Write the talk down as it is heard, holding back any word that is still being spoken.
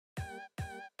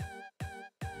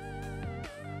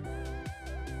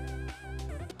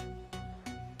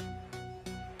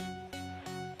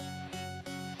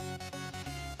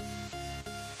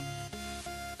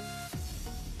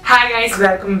Hi guys,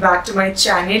 welcome back to my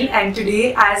channel, and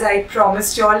today, as I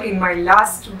promised y'all in my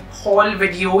last haul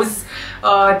videos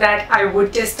that I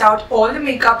would test out all the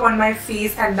makeup on my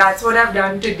face, and that's what I've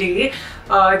done today.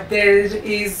 There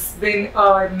is been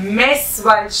a mess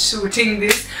while shooting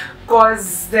this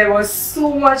because there was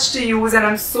so much to use and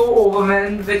I'm so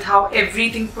overwhelmed with how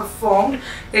everything performed.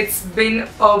 It's been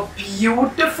a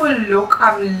beautiful look.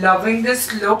 I'm loving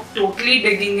this look, totally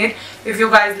digging it. If you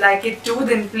guys like it too,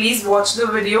 then please watch the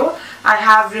video. I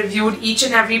have reviewed each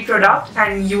and every product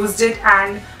and used it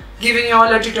and given you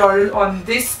all a tutorial on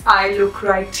this eye look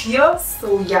right here.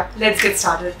 So yeah, let's get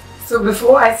started. So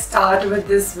before I start with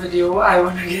this video, I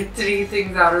want to get 3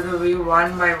 things out of the way.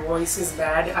 1, my voice is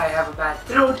bad. I have a bad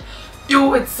throat.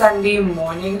 2, it's Sunday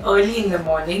morning, early in the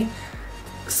morning.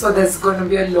 So there's going to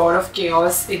be a lot of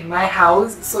chaos in my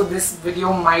house. So this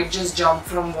video might just jump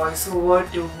from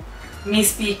voiceover to me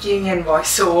speaking and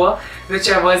voiceover,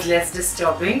 whichever is less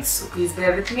disturbing. So please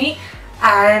bear with me.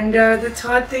 And the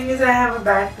third thing is I have a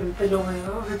bad pimple over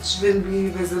here, which will be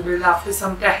visible after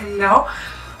some time now.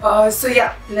 So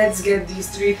yeah, let's get these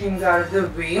 3 things out of the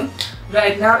way.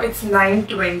 Right now it's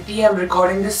 9:20. I'm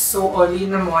recording this so early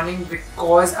in the morning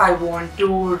because I want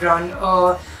to run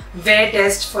a wear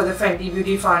test for the Fenty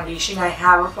Beauty foundation. I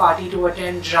have a party to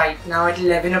attend right now at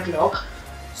 11 o'clock.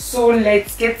 So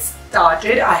let's get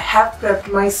started. I have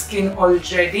prepped my skin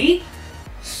already.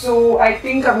 So I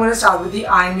think I'm going to start with the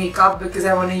eye makeup because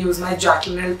I want to use my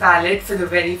Jacqueline palette for the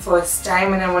very first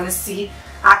time, and I want to see.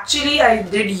 Actually, I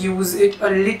did use it a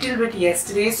little bit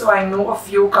yesterday, so I know a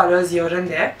few colors here and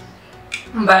there.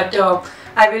 But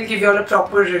I will give you all a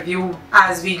proper review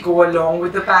as we go along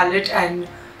with the palette and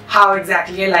how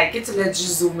exactly I like it. So let's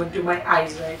just zoom into my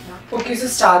eyes right now. Okay, so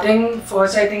starting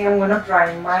first, I think I'm going to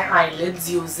prime my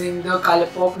eyelids using the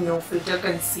Colourpop No Filter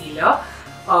Concealer.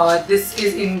 This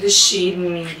is in the shade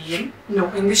medium,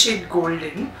 no, in the shade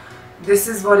golden. This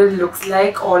is what it looks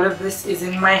like. All of this is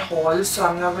in my haul, so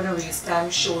I'm not going to waste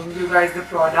time showing you guys the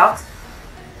products.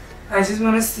 I just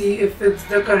want to see if it's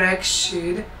the correct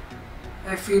shade.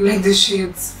 I feel like the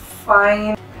shade's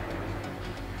fine.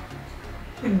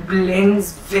 It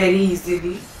blends very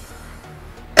easily.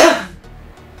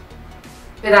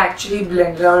 It actually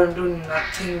blends out into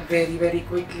nothing very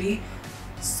quickly.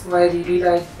 So I really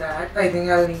like that. I think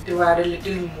I'll need to add a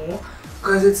little more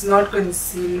because it's not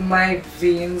concealing my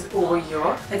veins over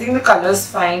here. I think the color's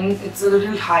fine. It's a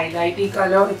little highlighty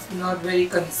color. It's not very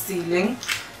concealing,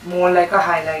 more like a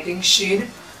highlighting shade.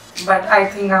 But I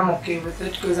think I'm okay with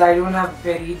it because I don't have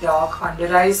very dark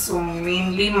under eyes. So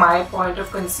mainly my point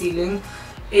of concealing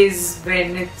is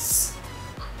when it's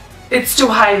to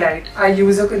highlight. I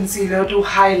use a concealer to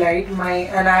highlight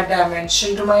and add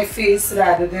dimension to my face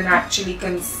rather than actually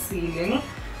concealing.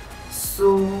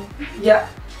 So yeah.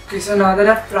 Okay, so now that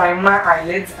I've primed my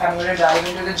eyelids, I'm going to dive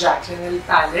into the Jacqueline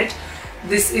palette.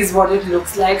 This is what it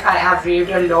looks like. I have raved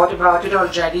a lot about it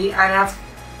already and I've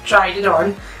tried it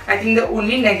on. I think the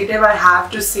only negative I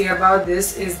have to say about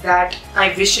this is that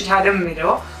I wish it had a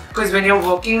mirror, because when you're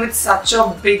working with such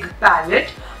a big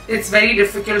palette, it's very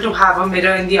difficult to have a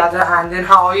mirror in the other hand. Then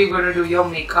how are you going to do your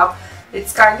makeup?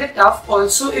 It's kind of tough.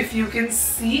 Also, if you can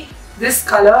see, this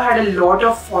color had a lot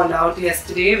of fallout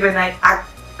yesterday when I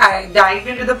dived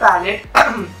into the palette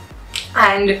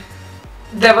and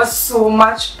there was so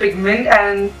much pigment,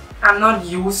 and I'm not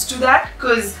used to that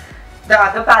because the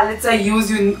other palettes I use,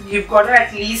 you've got to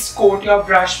at least coat your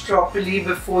brush properly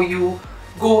before you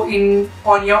go in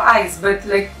on your eyes, but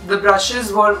like the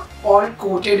brushes were all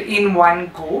coated in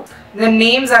one go. The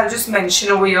names I'll just mention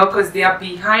over here because they are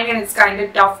behind and it's kind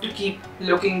of tough to keep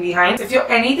looking behind. If you're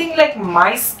anything like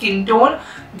my skin tone,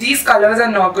 these colors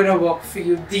are not going to work for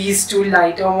you. These 2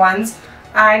 lighter ones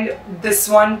and this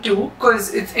one too,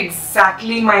 because it's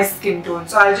exactly my skin tone.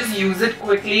 So I'll just use it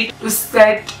quickly to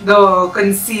set the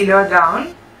concealer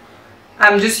down.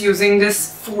 I'm just using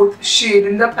this 4th shade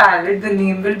in the palette. The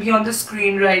name will be on the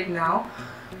screen right now.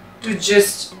 To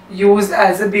just use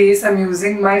as a base, I'm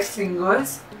using my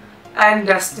fingers and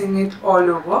dusting it all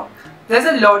over. There's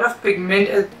a lot of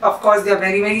pigment. Of course, they're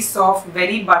very soft,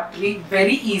 very buttery,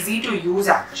 very easy to use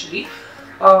actually.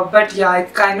 But yeah,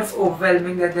 it's kind of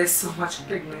overwhelming that there's so much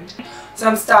pigment. So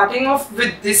I'm starting off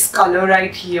with this color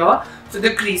right here for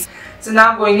the crease. So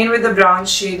now I'm going in with the brown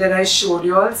shade that I showed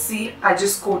you all. See, I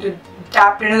just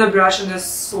tapped into the brush and there's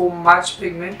so much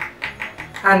pigment,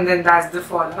 and then that's the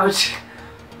fallout.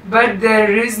 But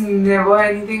there is never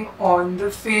anything on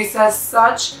the face as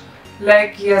such.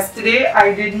 Like yesterday,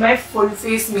 I did my full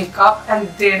face makeup and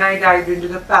then I dived into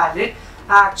the palette.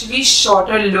 I actually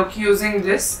shot a look using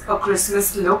this, a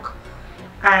Christmas look,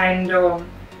 and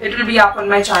it will be up on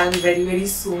my channel very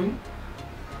soon.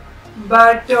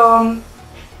 But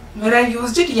when I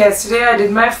used it yesterday, I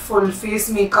did my full face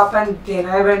makeup and then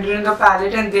I went in the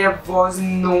palette and there was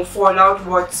no fallout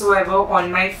whatsoever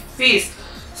on my face.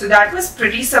 So that was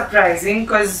pretty surprising,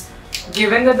 because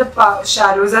given that the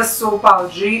shadows are so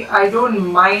powdery, I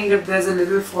don't mind if there's a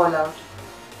little fallout.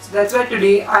 So that's why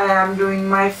today I am doing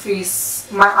my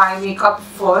eye makeup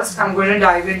first. I'm going to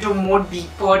dive into more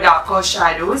deeper, darker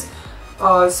shadows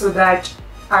so that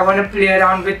I want to play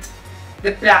around with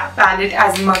the palette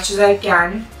as much as I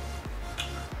can.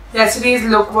 Yesterday's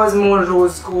look was more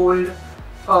rose gold.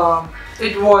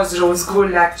 It was rose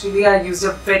gold actually. I used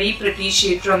a very pretty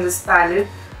shade from this palette,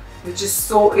 which is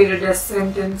so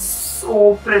iridescent and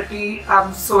so pretty.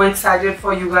 I'm so excited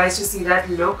for you guys to see that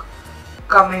look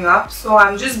coming up. So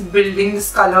I'm just building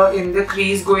this color in the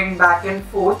crease, going back and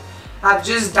forth. I've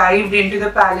just dived into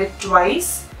the palette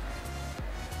twice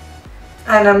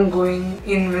and I'm going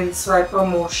in with swiper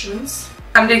motions.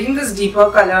 I'm taking this deeper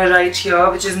color right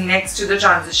here, which is next to the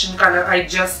transition color I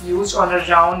just used, on a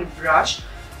round brush.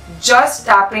 Just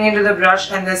tapping into the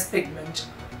brush and there's pigment.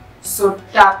 So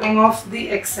tapping off the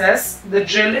excess. The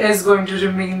drill is going to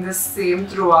remain the same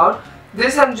throughout.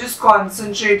 This I'm just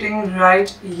concentrating right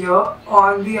here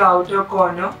on the outer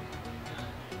corner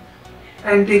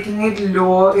and taking it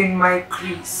lower in my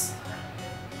crease.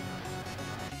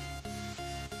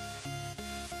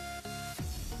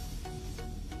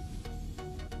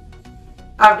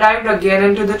 I've dived again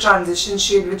into the transition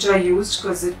shade which I used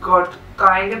because it got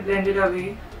kind of blended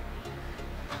away.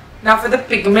 Now for the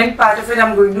pigment part of it,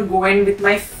 I'm going to go in with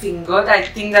my finger. I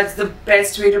think that's the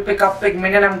best way to pick up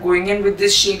pigment, and I'm going in with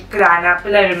this shade Cran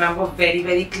Apple. I remember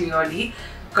very clearly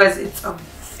because it's a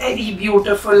very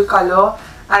beautiful color.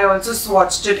 I also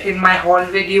swatched it in my haul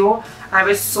video. I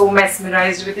was so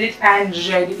mesmerized with it, and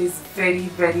red is very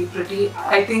pretty.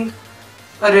 I think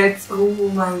red, oh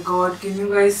my god, can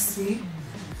you guys see?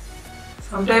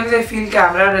 Sometimes I feel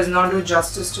camera does not do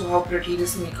justice to how pretty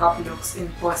this makeup looks in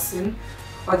person,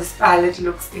 or this palette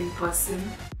looks in person.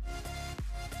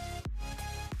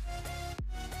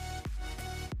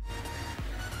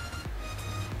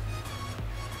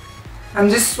 I'm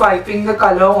just swiping the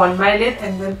color on my lid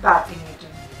and then patting it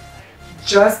in.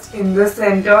 Just in the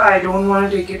center. I don't want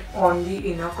to take it on the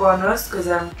inner corners because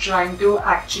I'm trying to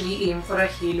actually aim for a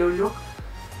halo look.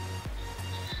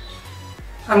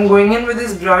 I'm going in with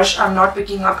this brush. I'm not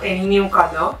picking up any new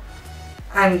color.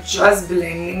 I'm just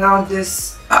blending out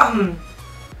this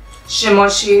shimmer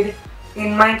shade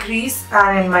in my crease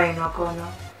and in my inner corner.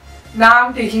 Now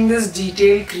I'm taking this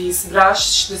detail crease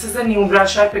brush. This is a new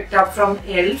brush I picked up from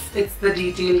e.l.f. It's the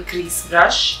detail crease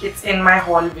brush. It's in my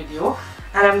haul video.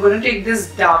 And I'm going to take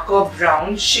this darker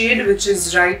brown shade, which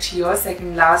is right here,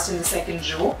 second last in the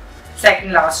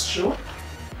second last row.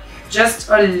 Just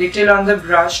a little on the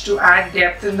brush to add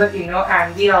depth in the inner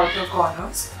and the outer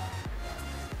corners.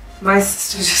 My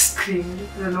sister just screamed.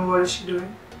 I don't know what is she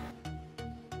doing.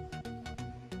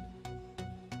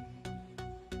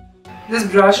 This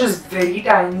brush is very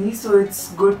tiny, so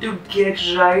it's good to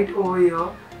get right over here.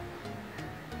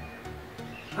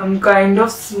 I'm kind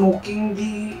of smoking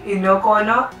the inner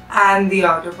corner and the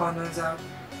outer corners out.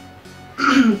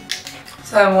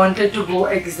 So I wanted to go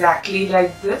exactly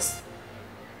like this.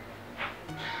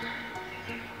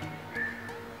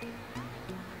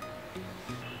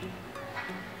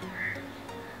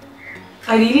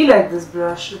 I really like this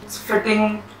brush. It's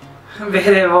fitting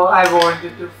wherever I want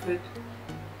it to fit.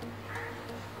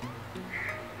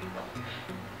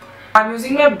 I'm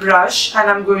using my brush and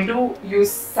I'm going to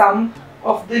use some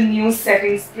of the new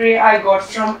setting spray I got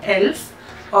from e.l.f.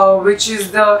 Which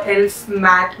is the e.l.f.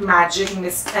 Matte Magic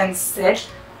Mist and Set.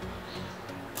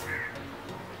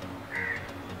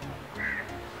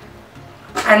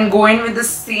 And go in with the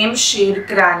same shade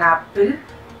Cran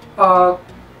Apple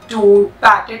to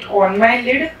pat it on my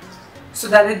lid so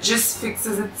that it just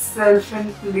fixes itself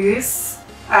in place,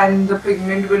 and the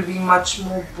pigment will be much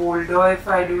more bolder if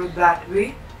I do it that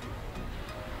way.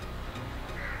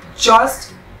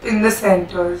 Just in the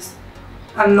centers.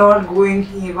 I'm not going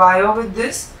haywire with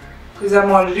this because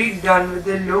I'm already done with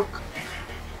the look.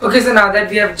 Okay, so now that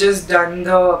we have just done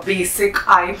the basic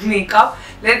eye makeup,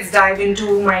 let's dive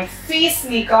into my face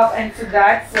makeup, and for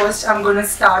that first I'm going to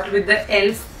start with the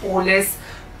e.l.f. Poreless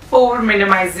Pore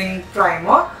Minimizing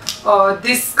Primer.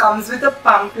 This comes with a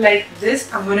pump like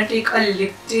this. I'm going to take a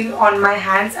little on my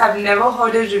hands. I've never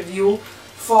heard a review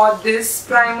for this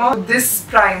primer. This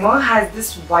primer has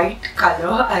this white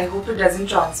color. I hope it doesn't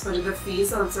transfer to the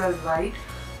face also as white.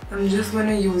 I'm just going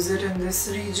to use it in this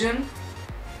region.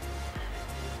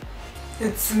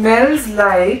 It smells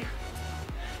like...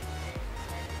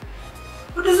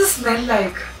 What does it smell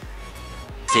like?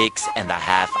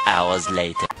 6.5 hours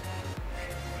later.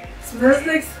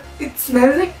 It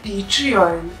smells like tea tree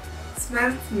oil. It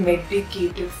smells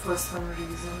medicated for some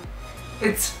reason.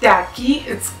 It's tacky,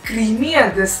 it's creamy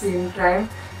at the same time.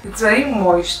 It's very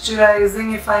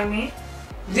moisturizing, if I may.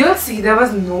 You'll see there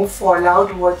was no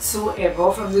fallout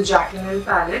whatsoever from the Jaclyn Hill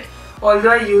palette, although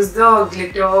I used the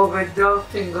glitter with the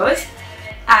fingers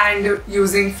and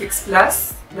using Fix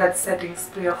Plus, that's setting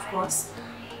spray of course.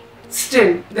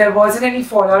 Still, there wasn't any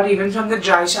fallout even from the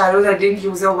dry shadows. I didn't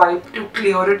use a wipe to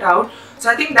clear it out. So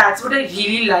I think that's what I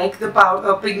really like.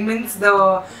 The pigments,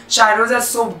 the shadows are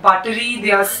so buttery,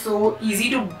 they are so easy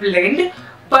to blend,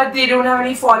 but they don't have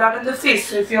any fallout on the face.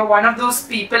 So if you're one of those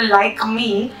people like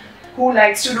me who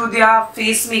likes to do their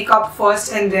face makeup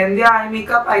first and then their eye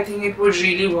makeup, I think it would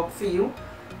really work for you.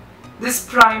 This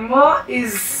primer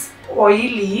is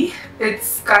oily,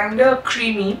 it's kinda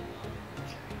creamy,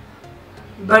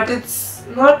 but it's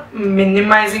not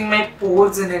minimizing my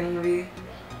pores in any way.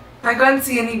 I can't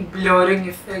see any blurring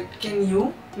effect. Can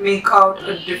you make out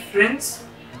a difference?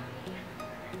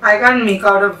 I can't make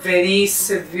out a very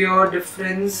severe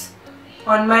difference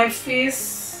on my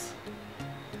face.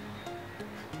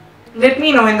 Let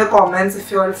me know in the comments if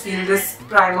you all feel this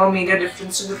primer made a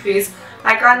difference to the face.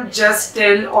 I can't just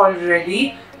tell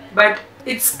already, but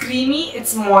it's creamy,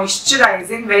 it's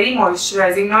moisturizing, very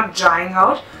moisturizing, not drying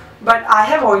out. But I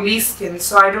have oily skin,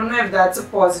 so I don't know if that's a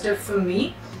positive for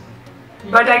me.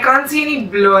 But I can't see any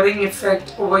blurring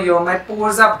effect over here. My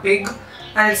pores are big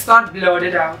and it's not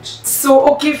blurred out.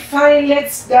 So okay, fine,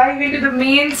 let's dive into the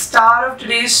main star of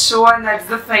today's show, and that's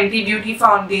the Fenty Beauty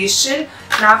foundation.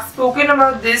 Now I've spoken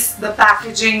about this, the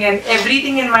packaging and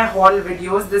everything in my haul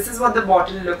videos. This is what the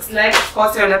bottle looks like. Of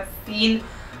course you all have seen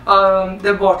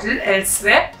the bottle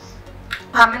elsewhere.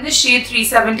 I'm in the shade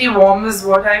 370 warm is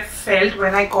what I felt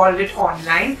when I called it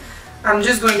online. I'm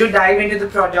just going to dive into the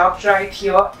product right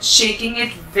here, shaking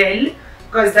it well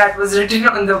because that was written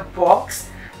on the box.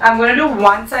 I'm going to do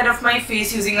one side of my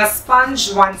face using a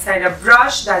sponge, one side a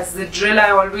brush. That's the drill I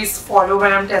always follow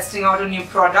when I'm testing out a new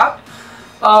product.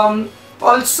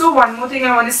 Also, one more thing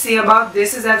I want to say about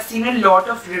this is I've seen a lot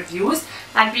of reviews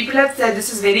and people have said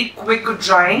this is very quick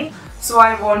drying. So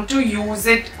I want to use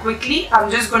it quickly.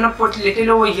 I'm just going to put little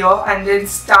over here and then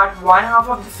start one half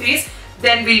of the face.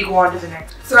 Then we'll go on to the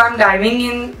next. So I'm diving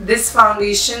in this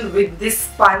foundation with this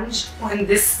sponge on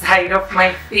this side of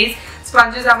my face.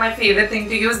 Sponges are my favorite thing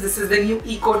to use. This is the new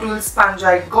EcoTool sponge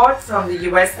I got from the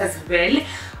US as well.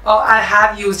 I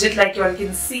have used it, like you all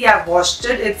can see. I've washed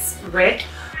it. It's wet,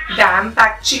 damp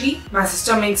actually. My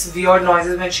sister makes weird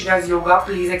noises when she does yoga.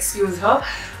 Please excuse her.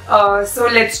 So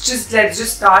let's just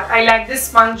start. I like this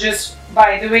sponge. Just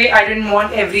by the way, I didn't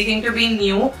want everything to be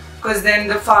new because then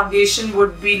the foundation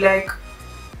would be like,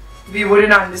 we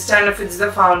wouldn't understand if it's the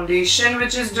foundation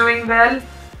which is doing well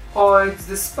or it's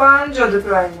the sponge or the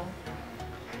primer.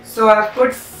 So I've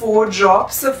put 4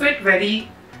 drops of it very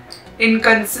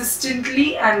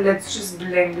inconsistently and let's just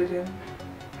blend it in.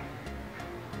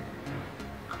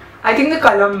 I think the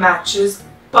color matches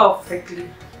perfectly.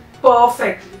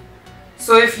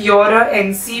 So if you're a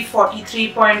NC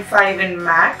 43.5 in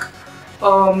MAC,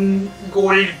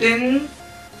 golden,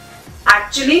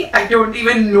 actually I don't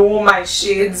even know my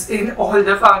shades in all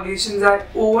the foundations I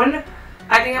own.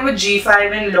 I think I'm a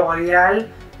G5 in L'Oreal,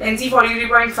 NC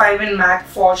 43.5 in MAC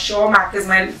for sure. MAC is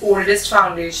my oldest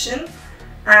foundation,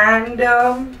 and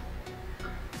the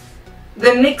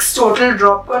NYX Total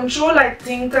Drop Control, I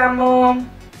think I'm a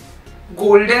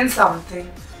golden something.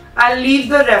 I'll leave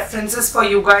the references for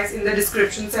you guys in the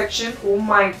description section. Oh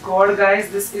my god guys,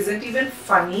 this isn't even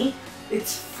funny.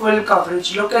 It's full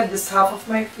coverage. Look at this half of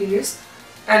my face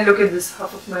and look at this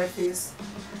half of my face.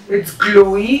 It's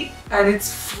glowy and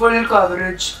it's full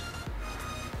coverage.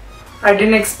 I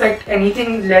didn't expect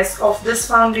anything less of this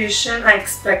foundation. I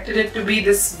expected it to be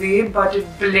this way, but it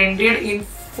blended in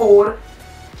 4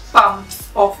 pumps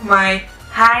of my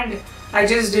hand. I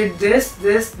just did this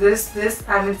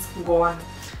and it's gone.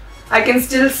 I can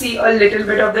still see a little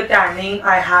bit of the tanning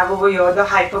I have over here, the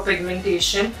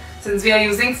hyperpigmentation. Since we are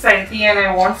using Fenty and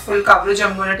I want full coverage,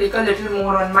 I'm going to take a little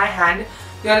more on my hand.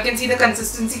 You all can see the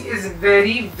consistency is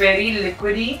very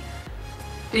liquidy.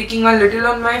 Taking a little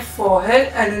on my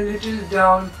forehead and a little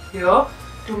down here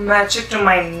to match it to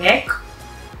my neck.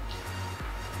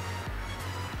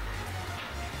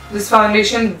 This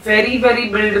foundation very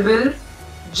buildable.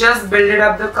 Just builded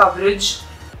up the coverage.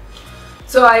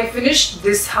 So I finished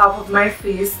this half of my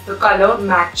face. The color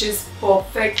matches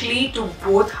perfectly to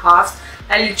both halves.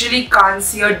 I literally can't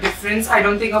see a difference. I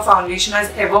don't think a foundation has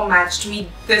ever matched me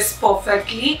this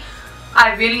perfectly.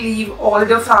 I will leave all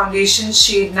the foundation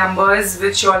shade numbers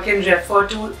which you all can refer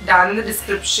to down in the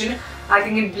description. I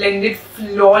think it blended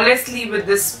flawlessly with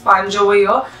this sponge over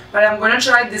here, but I'm going to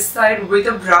try this side with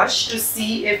a brush to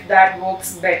see if that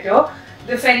works better.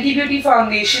 The Fenty Beauty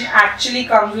foundation actually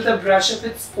comes with a brush of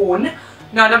its own,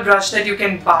 not a brush that you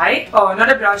can buy, not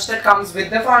a brush that comes with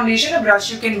the foundation, a brush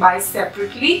you can buy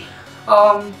separately.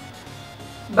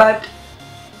 But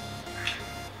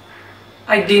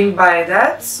I didn't buy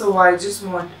that, so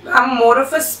I'm more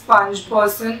of a sponge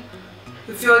person.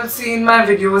 If you'll see in my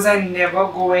videos, I never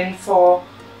go in for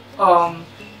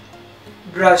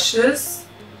brushes.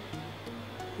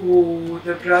 Ooh,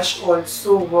 the brush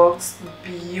also works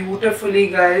beautifully,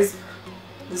 guys.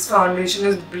 This foundation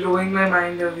is blowing my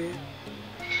mind away.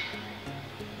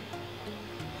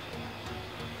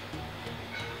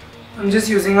 I'm just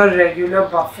using a regular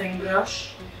buffing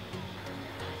brush.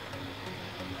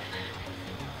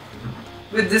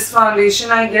 With this foundation,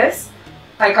 I guess,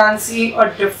 I can't see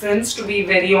a difference, to be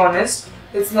very honest.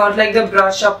 It's not like the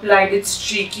brush applied it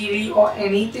streakily or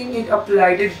anything. It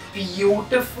applied it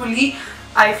beautifully.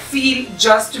 I feel,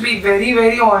 just to be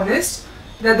very honest,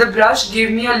 that the brush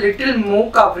gave me a little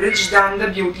more coverage than the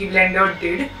Beauty Blender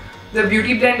did. The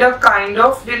Beauty Blender kind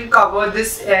of didn't cover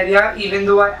this area even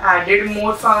though I added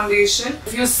more foundation.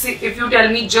 If you tell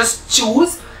me just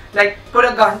choose, like put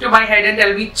a gun to my head and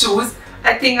tell me choose,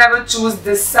 I think I will choose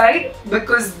this side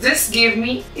because this gave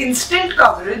me instant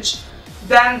coverage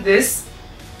than this.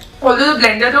 Although the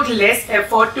blender took less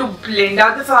effort to blend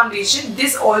out the foundation,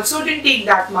 this also didn't take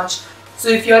that much. So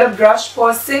if you're a brush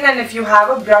person and if you have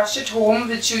a brush at home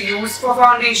which you use for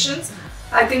foundations,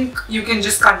 I think you can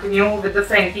just continue with the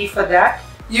Fenty for that.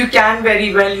 You can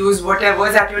very well use whatever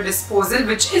is at your disposal,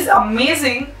 which is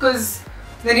amazing because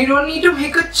then you don't need to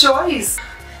make a choice.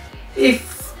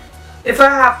 If I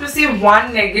have to say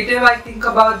one negative I think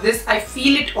about this, I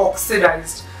feel it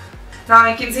oxidized. Now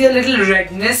I can see a little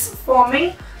redness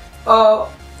forming.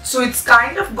 So it's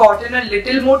kind of gotten a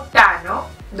little more tanner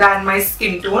than my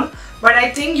skin tone. But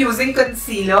I think using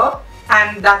concealer,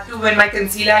 and that too when my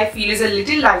concealer I feel is a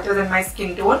little lighter than my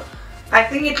skin tone, I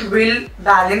think it will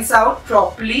balance out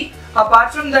properly.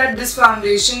 Apart from that, this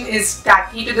foundation is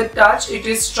tacky to the touch. It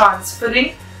is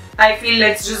transferring. I feel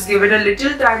let's just give it a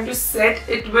little time to set.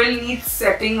 It will need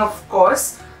setting, of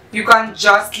course. You can't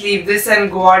just leave this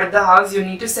and go out of the house. You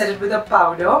need to set it with a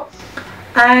powder.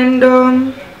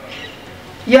 And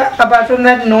yeah, apart from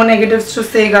that, no negatives to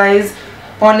say, guys.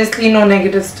 Honestly, no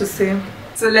negatives to say.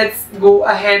 So let's go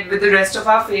ahead with the rest of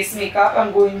our face makeup.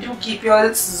 I'm going to keep you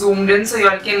all zoomed in so you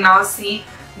all can now see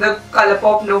the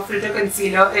Colourpop No Filter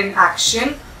Concealer in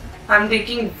action. I'm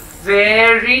taking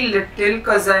very little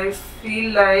because I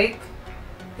feel like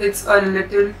it's a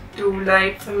little too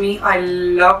light for me. I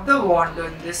love the wand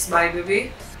on this, by the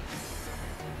way.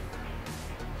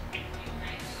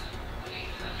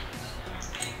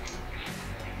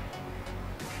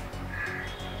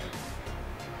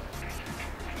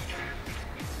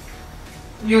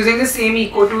 Using the same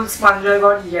EcoTool sponge I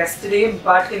got yesterday,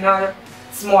 but in a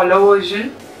smaller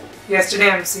version.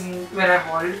 Yesterday I'm seeing when I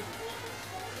hauled.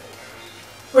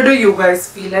 What do you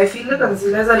guys feel? I feel the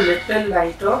concealer is a little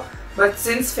lighter, but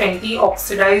since Fenty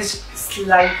oxidized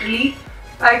slightly,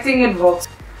 I think it works.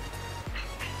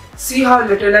 See how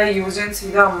little I used and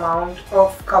see the amount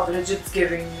of coverage it's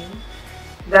giving me.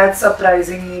 That's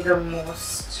surprising me the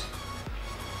most.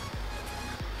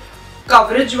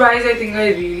 Coverage wise, I think I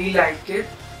really like it.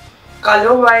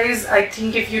 Color wise, I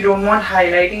think if you don't want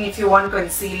highlighting, if you want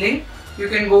concealing, you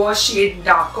can go a shade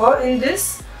darker in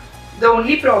this. The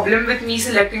only problem with me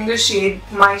selecting the shade,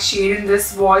 my shade in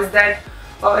this, was that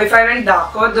if I went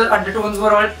darker, the undertones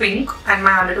were all pink and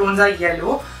my undertones are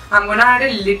yellow. I'm gonna add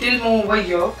a little more over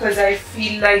here because I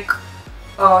feel like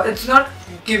it's not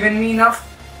giving me enough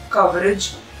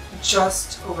coverage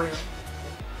just over here.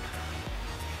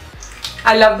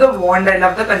 I love the wand, I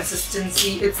love the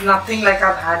consistency. It's nothing like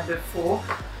I've had before.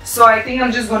 So I think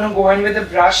I'm just going to go in with a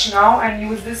brush now and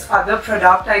use this other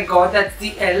product I got. That's the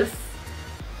e.l.f.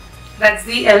 That's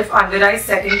the e.l.f. Under Eye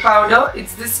Setting Powder.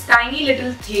 It's this tiny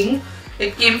little thing.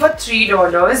 It came for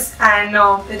 $3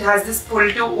 and it has this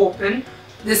pull to open.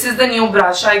 This is the new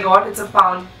brush I got. It's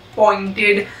a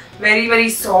pointed, very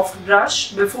soft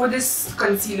brush. Before this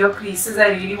concealer creases, I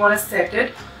really want to set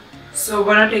it. So I'm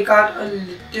going to take out a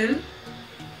little.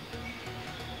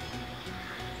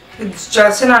 It's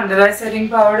just an under eye setting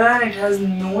powder and it has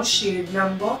no shade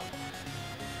number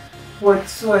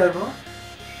whatsoever.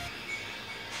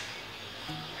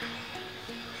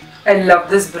 I love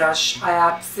this brush. I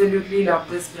absolutely love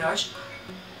this brush.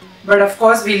 But of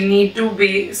course we'll need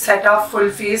to set our full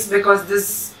face because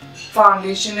this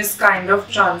foundation is kind of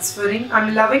transferring.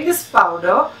 I'm loving this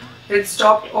powder. It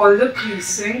stopped all the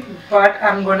creasing, but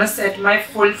I'm gonna set my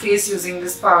full face using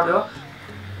this powder.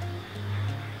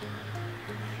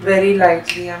 Very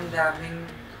lightly I'm dabbing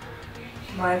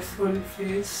my full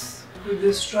face with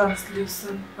this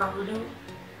translucent powder.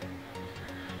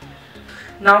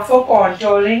 Now for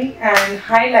contouring and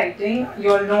highlighting,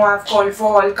 you all know I've called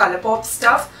for all Colourpop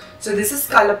stuff. So this is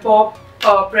Colourpop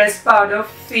pressed powder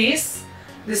face.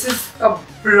 This is a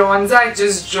bronzer I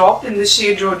just dropped in the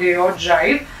shade Rodeo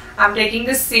Drive. I'm taking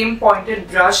the same pointed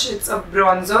brush. It's a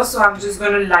bronzer, so I'm just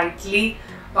going to lightly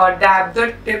dab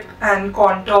the tip and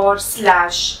contour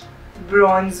slash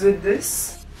bronze with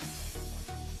this.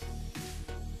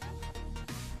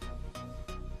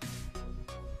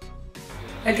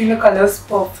 I think the color is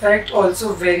perfect,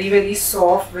 also very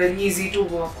soft, very easy to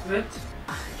work with.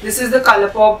 This is the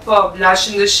Colourpop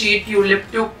blush in the shade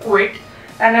Tulip to Quit,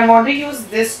 and I want to use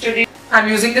this today. I'm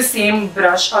using the same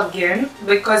brush again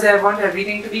because I want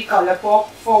everything to be Colourpop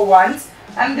for once.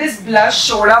 And this blush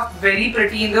showed up very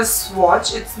pretty in the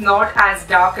swatch. It's not as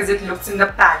dark as it looks in the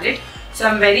palette, so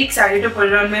I'm very excited to put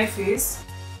it on my face.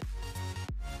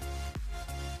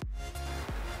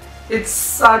 It's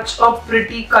such a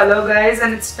pretty color, guys,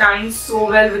 and it's tying so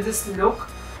well with this look.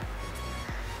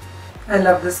 I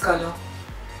love this color.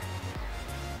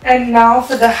 And now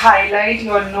for the highlight,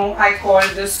 you all know I call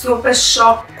the Super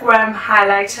Shock Creme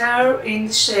Highlighter in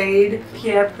the shade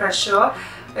Peer Pressure.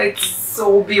 It's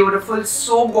so beautiful,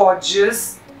 so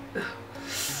gorgeous.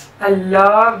 I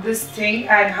love this thing,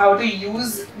 and how to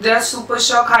use the Super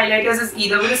Shock highlighters is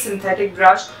either with a synthetic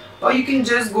brush or you can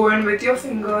just go in with your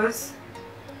fingers.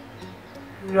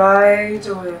 Right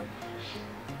over here.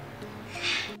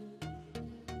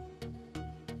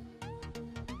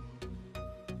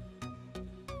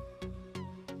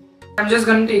 I'm just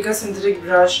going to take a synthetic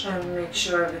brush and make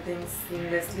sure everything's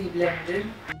seamlessly blended.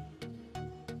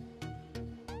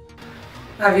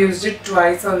 I've used it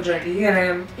twice already and I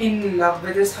am in love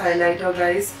with this highlighter,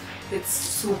 guys. It's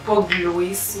super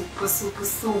glowy,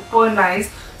 super nice,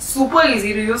 super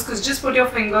easy to use because just put your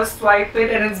fingers, swipe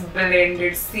it and it's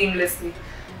blended seamlessly.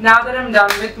 Now that I'm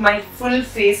done with my full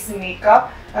face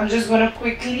makeup, I'm just going to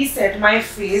quickly set my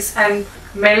face and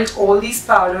melt all these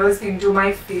powders into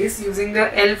my face using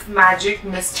the e.l.f. Magic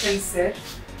Mist and Set.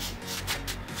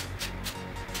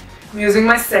 I'm using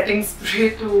my setting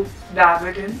spray to dab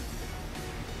it in.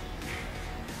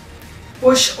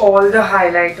 Push all the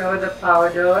highlighter, the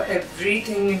powder,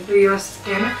 everything into your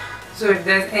skin. So if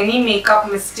there's any makeup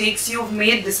mistakes you've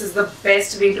made, this is the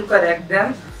best way to correct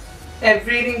them.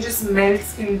 Everything just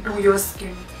melts into your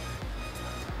skin.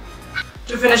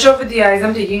 To finish off with the eyes,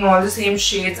 I'm taking all the same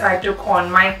shades I took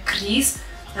on my crease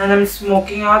and I'm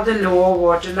smoking out the lower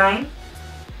waterline,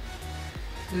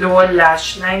 lower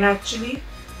lash line actually.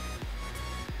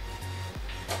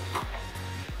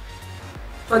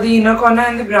 For the inner corner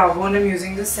and the brow bone, I'm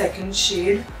using the second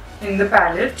shade in the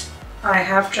palette. I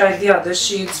have tried the other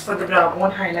shades for the brow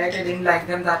bone highlight, I didn't like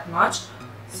them that much.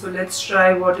 So let's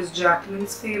try what is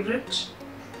Jacqueline's favorite.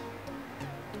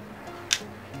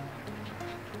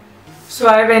 So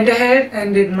I went ahead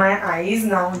and did my eyes.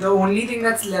 Now the only thing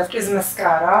that's left is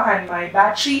mascara and my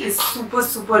battery is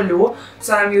super low.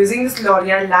 So I'm using this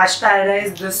L'Oreal Lash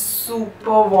Paradise, the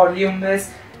super voluminous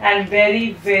and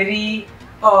very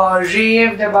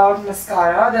raved about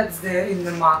mascara that's there in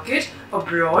the market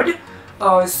abroad.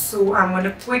 So I'm going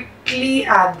to quickly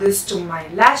add this to my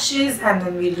lashes and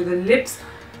then we'll do the lips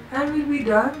and we'll be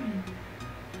done.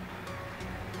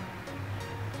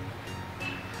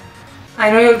 I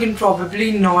know you can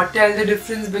probably not tell the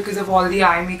difference because of all the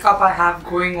eye makeup I have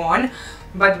going on,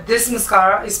 but this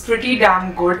mascara is pretty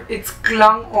damn good. It's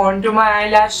clung onto my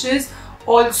eyelashes.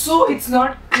 Also, it's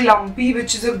not clumpy,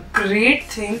 which is a great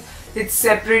thing. It's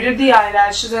separated the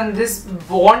eyelashes and this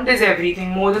bond is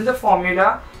everything. More than the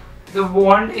formula, the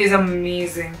bond is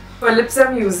amazing. For lips,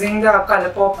 I'm using the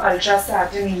Colourpop Ultra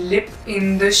Satin Lip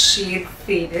in the shade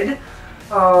Faded.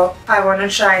 I want to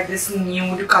try this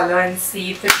nude color and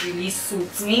see if it really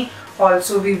suits me.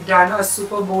 Also, we've done a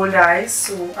super bold eye,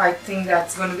 so I think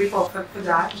that's going to be perfect for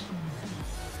that.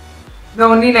 The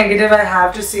only negative I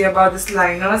have to say about this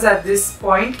liner is at this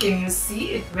point, can you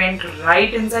see it went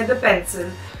right inside the pencil,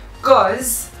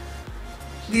 because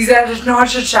these are not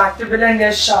retractable and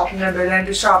they're sharpenable, and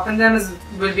to sharpen them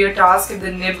will be a task if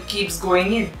the nib keeps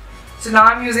going in. So now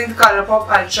I'm using the Colourpop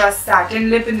Ultra Satin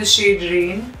Lip in the shade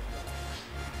Rain.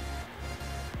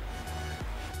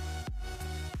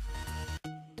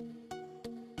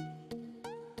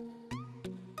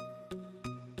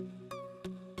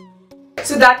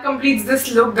 So that completes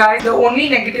this look, guys. The only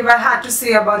negative I had to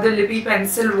say about the lippy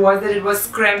pencil was that it was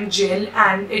creme gel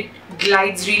and it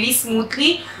glides really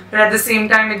smoothly, but at the same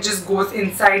time it just goes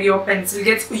inside your pencil,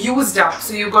 gets used up,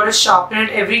 so you got to sharpen it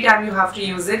every time you have to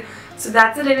use it. So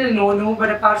that's a little no-no, but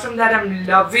apart from that, I'm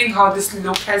loving how this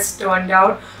look has turned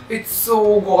out. It's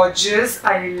so gorgeous.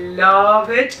 I love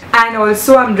it. And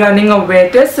also I'm running a wear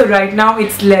test. So right now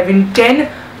it's 11:10.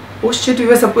 Oh shit, we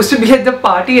were supposed to be at the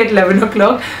party at 11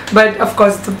 o'clock, but of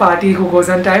course it's a party who goes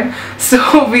on time.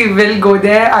 So we will go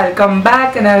there. I'll come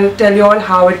back and I'll tell you all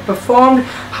how it performed,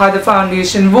 how the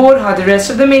foundation wore, how the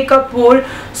rest of the makeup wore.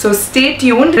 So stay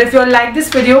tuned. If you all like this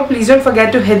video, please don't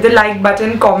forget to hit the like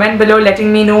button, comment below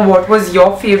letting me know what was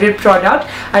your favorite product.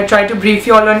 I try to brief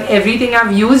you all on everything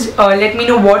I've used. Let me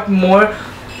know what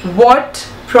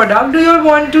product do you all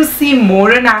want to see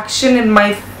more in action in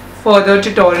my further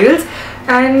tutorials.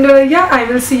 And yeah, I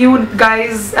will see you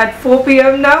guys at 4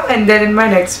 PM now and then in my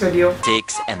next video.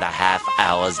 6.5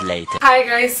 hours later. Hi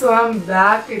guys, so I'm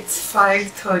back. It's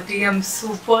 5:30. I'm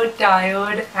super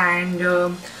tired and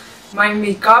my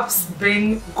makeup's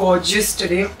been gorgeous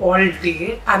today all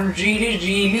day. I'm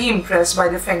really impressed by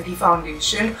the Fenty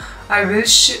foundation. I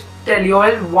will tell you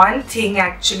all one thing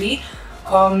actually.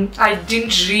 I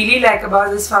didn't really like about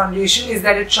this foundation is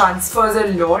that it transfers a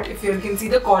lot. If you can see,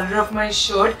 the collar of my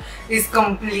shirt is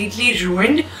completely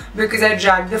ruined because I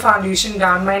dragged the foundation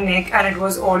down my neck and it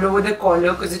was all over the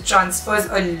collar because it transfers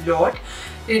a lot.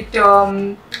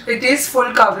 It is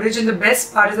full coverage, and the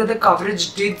best part is that the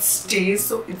coverage did stay,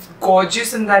 so it's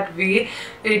gorgeous in that way.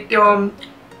 It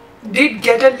did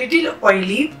get a little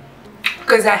oily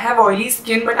because I have oily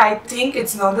skin, but I think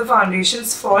it's not the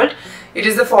foundation's fault. It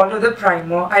is the fault of the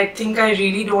primer. I think I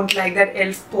really don't like that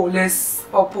e.l.f. Poreless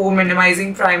or pore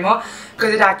minimizing primer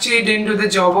because it actually didn't do the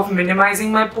job of minimizing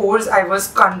my pores. I was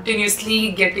continuously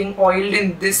getting oiled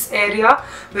in this area,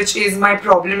 which is my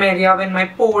problem area when my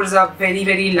pores are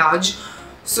very large.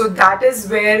 So that is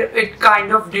where it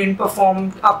kind of didn't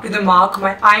perform up to the mark.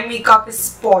 My eye makeup is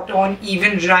spot on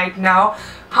even right now.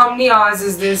 How many hours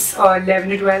is this? 11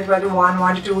 to 12, 12 to 1,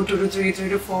 1 to 2, 2 to 3, 3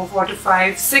 to 4, 4 to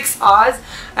 5, 6 hours,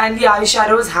 and the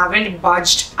eyeshadows haven't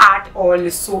budged at all.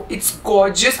 So it's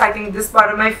gorgeous. I think this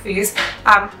part of my face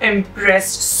I'm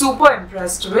impressed, super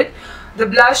impressed with. The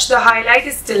blush, the highlight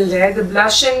is still there. The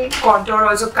blush and contour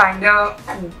also kinda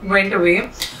went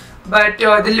away, but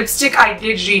the lipstick I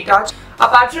did retouch.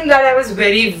 Apart from that, I was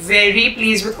very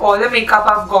pleased with all the makeup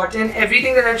I've gotten,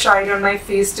 everything that I tried on my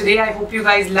face today. I hope you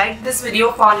guys liked this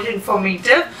video, found it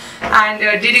informative and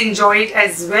did enjoy it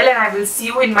as well, and I will see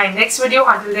you in my next video.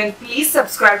 Until then, please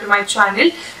subscribe to my channel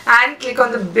and click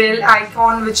on the bell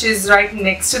icon which is right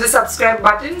next to the subscribe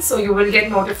button, so you will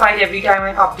get notified every time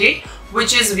I update,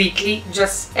 which is weekly,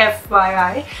 just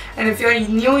FYI. And if you're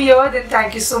new here, then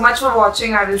thank you so much for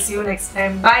watching. I will see you next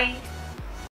time. Bye.